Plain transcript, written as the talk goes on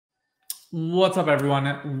What's up,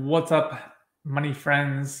 everyone? What's up, money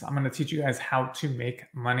friends? I'm going to teach you guys how to make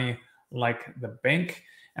money like the bank.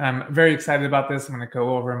 And I'm very excited about this. I'm going to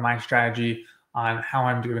go over my strategy on how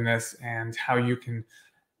I'm doing this and how you can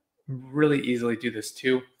really easily do this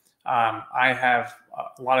too. I have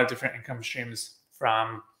a lot of different income streams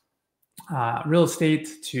from real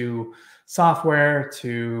estate to software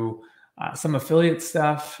to some affiliate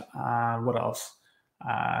stuff. What else?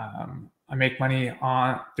 I make money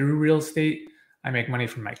on through real estate. I make money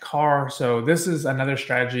from my car. So this is another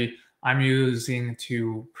strategy I'm using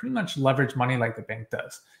to pretty much leverage money like the bank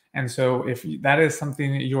does. And so if that is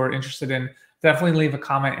something that you're interested in, definitely leave a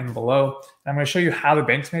comment in below. I'm going to show you how the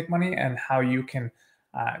banks make money and how you can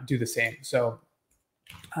do the same. So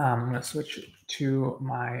I'm going to switch to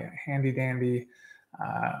my handy dandy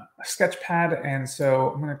sketch pad. And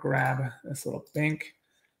so I'm going to grab this little bank.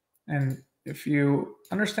 And if you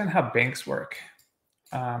understand how banks work,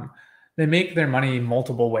 they make their money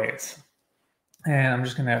multiple ways. And I'm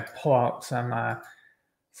just going to pull out some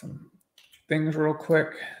things real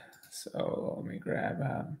quick. So let me grab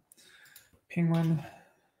Penguin.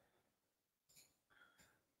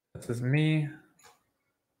 This is me,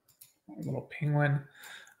 a little penguin.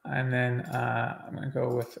 And then I'm going to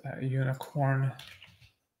go with a unicorn.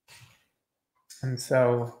 And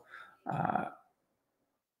so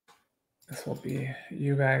this will be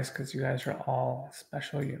you guys because you guys are all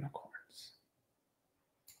special unicorns.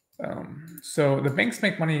 So the banks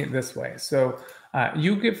make money this way. So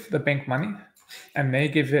you give the bank money and they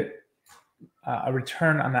give it a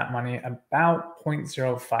return on that money about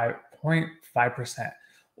 0.05%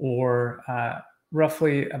 or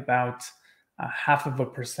roughly about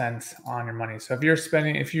 0.5% on your money. So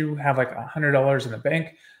if you have like $100 in the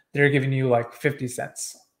bank, they're giving you like 50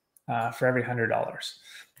 cents for every $100.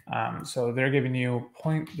 So they're giving you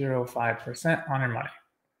 0.05% on your money,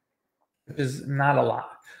 which is not a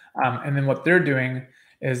lot. And then what they're doing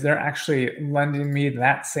is they're actually lending me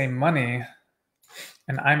that same money,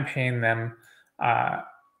 and I'm paying them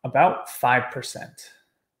about 5%.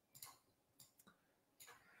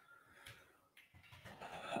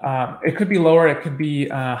 It could be lower, it could be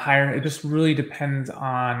higher. It just really depends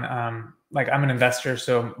on, like I'm an investor,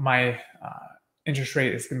 so my interest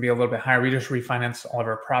rate is going to be a little bit higher. We just refinanced all of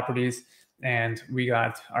our properties, and we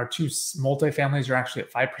got our 2 multifamilies are actually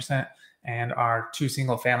at 5%, and our 2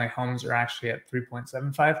 single family homes are actually at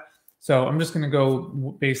 3.75. So I'm just going to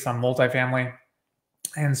go based on multifamily.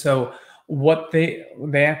 And so what they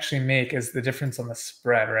actually make is the difference on the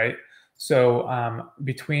spread, right? So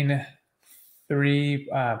between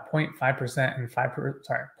 0.5% and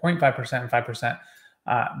 0.5% and 5%,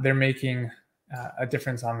 they're making a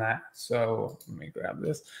difference on that. So let me grab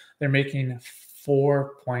this. They're making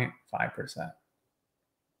 4.5%.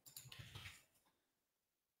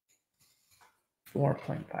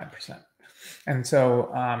 4.5%. And so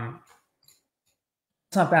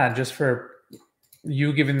it's not bad just for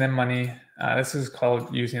you giving them money. This is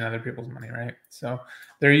called using other people's money, right? So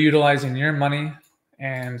they're utilizing your money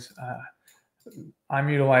and I'm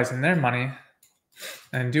utilizing their money,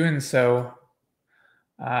 and doing so,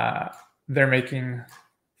 they're making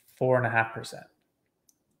 4.5%.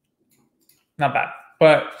 Not bad.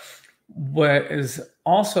 But what is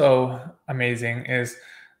also amazing is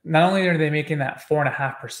not only are they making that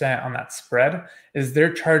 4.5% on that spread, is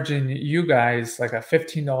they're charging you guys like a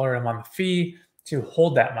 $15 a month fee to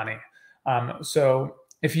hold that money. So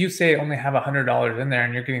if you say only have $100 in there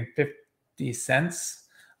and you're getting 50 cents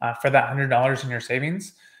for that $100 in your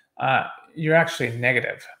savings, you're actually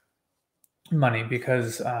negative money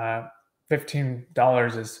because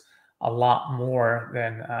 $15 is a lot more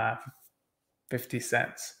than 50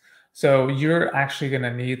 cents. So you're actually going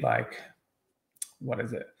to need like, what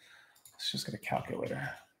is it? Let's just get a calculator.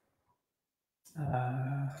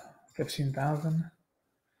 15,000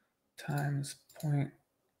 times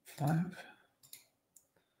 0.5.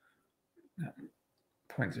 No,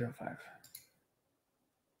 0.05.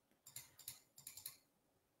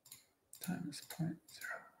 Times 0.0.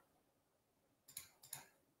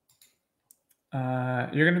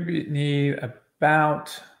 You're going to need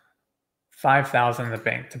about 5,000 in the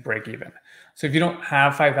bank to break even. So if you don't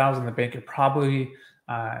have 5,000 in the bank, you're probably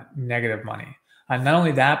negative money. Not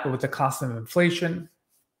only that, but with the cost of inflation,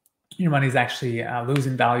 your money is actually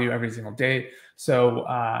losing value every single day. So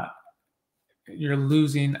you're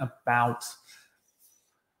losing about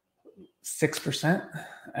 6%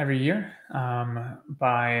 every year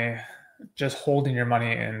by just holding your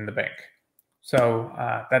money in the bank. So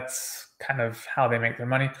that's kind of how they make their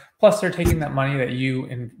money. Plus, they're taking that money that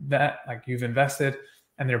you've invested,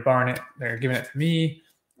 and they're borrowing it. They're giving it to me,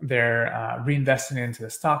 they're reinvesting it into the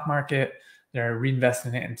stock market, they're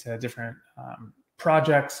reinvesting it into different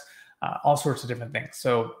projects, all sorts of different things.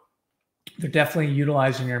 So they're definitely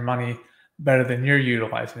utilizing your money better than you're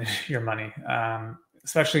utilizing your money,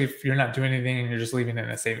 especially if you're not doing anything and you're just leaving it in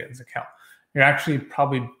a savings account. You're actually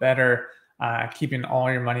probably better keeping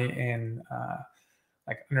all your money in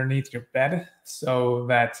like underneath your bed so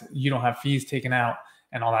that you don't have fees taken out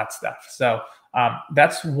and all that stuff. So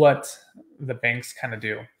that's what the banks kind of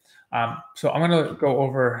do. So I'm going to go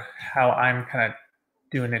over how I'm kind of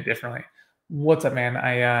doing it differently. What's up, man?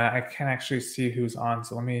 I can't actually see who's on,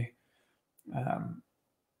 so let me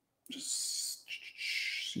just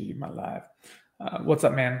see my live. What's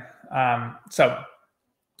up, man? So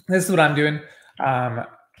this is what I'm doing.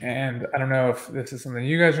 And I don't know if this is something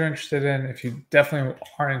you guys are interested in. If you definitely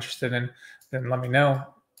are interested in, then let me know.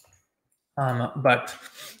 But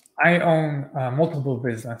I own multiple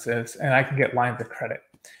businesses and I can get lines of credit.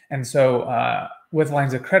 And so with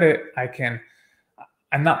lines of credit,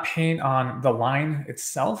 I'm not paying on the line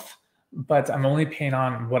itself, but I'm only paying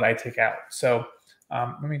on what I take out. So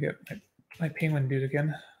let me get my penguin dude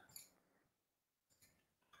again.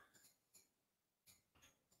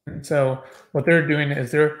 And so what they're doing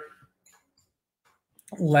is they're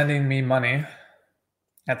lending me money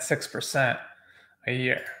at 6% a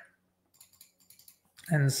year.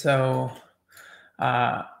 And so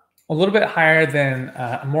a little bit higher than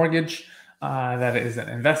a mortgage that is an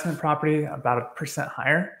investment property, about 1%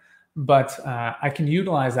 higher. But I can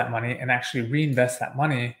utilize that money and actually reinvest that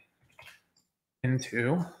money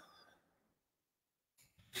into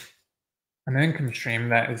an income stream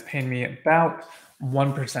that is paying me about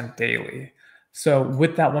 1% daily. So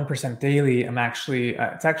with that 1% daily, I'm actually,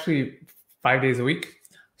 it's actually 5 days a week.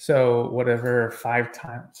 So whatever 5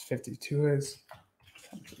 times 52 is,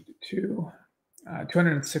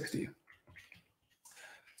 260.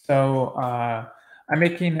 So I'm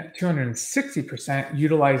making 260%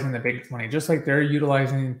 utilizing the bank's money, just like they're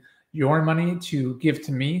utilizing your money to give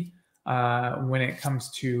to me when it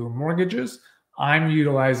comes to mortgages. I'm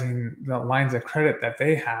utilizing the lines of credit that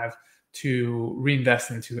they have to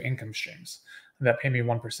reinvest into income streams that pay me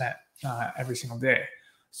 1% every single day.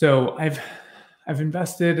 So I've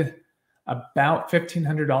invested about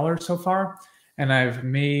 $1,500 so far, and I've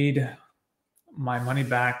made my money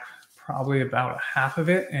back probably about half of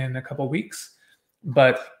it in a couple of weeks.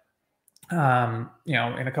 But in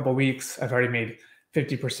a couple of weeks, I've already made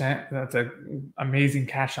 50%. That's an amazing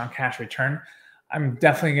cash on cash return. I'm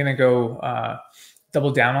definitely going to go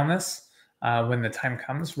double down on this when the time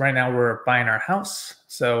comes. Right now, we're buying our house.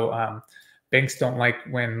 So banks don't like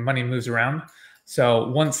when money moves around. So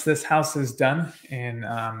once this house is done in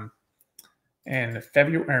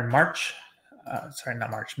February or March,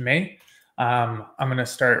 May, I'm going to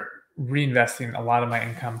start reinvesting a lot of my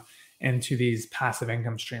income into these passive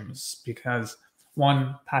income streams because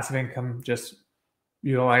one, passive income just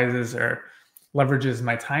utilizes or leverages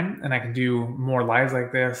my time and I can do more lives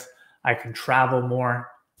like this. I can travel more.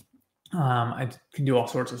 I can do all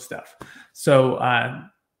sorts of stuff. So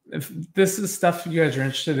if this is stuff you guys are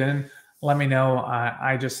interested in, let me know.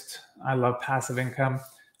 I love passive income.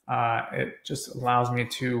 It just allows me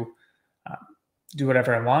to do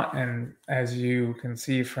whatever I want. And as you can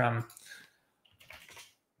see from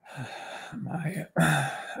my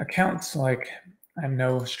accounts, like I'm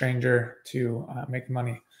no stranger to make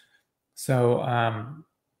money. So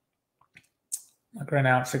like right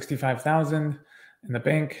now, 65,000 in the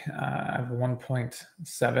bank. I have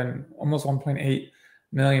 1.7, almost 1.8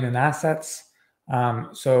 million in assets.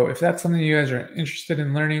 So if that's something you guys are interested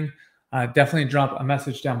in learning, definitely drop a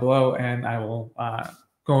message down below and I will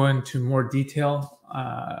go into more detail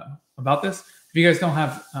about this. If you guys don't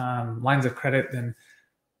have lines of credit, then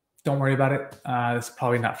don't worry about it. It's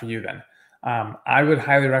probably not for you then. I would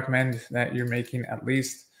highly recommend that you're making at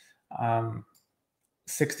least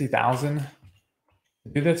 60,000 to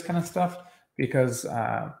do this kind of stuff because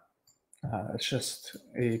it's just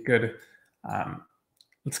a good,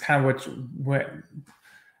 it's kind of what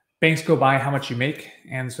banks go by how much you make.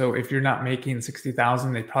 And so if you're not making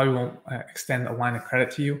 60,000, they probably won't extend a line of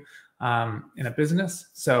credit to you in a business.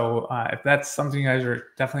 So if that's something you guys are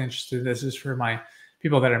definitely interested in, this is for my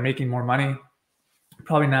people that are making more money,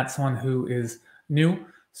 probably not someone who is new.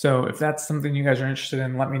 So if that's something you guys are interested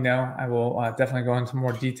in, let me know. I will definitely go into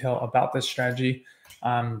more detail about this strategy.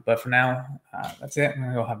 But for now, that's it. I'm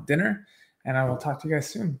gonna go have dinner and I will talk to you guys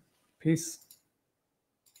soon. Peace.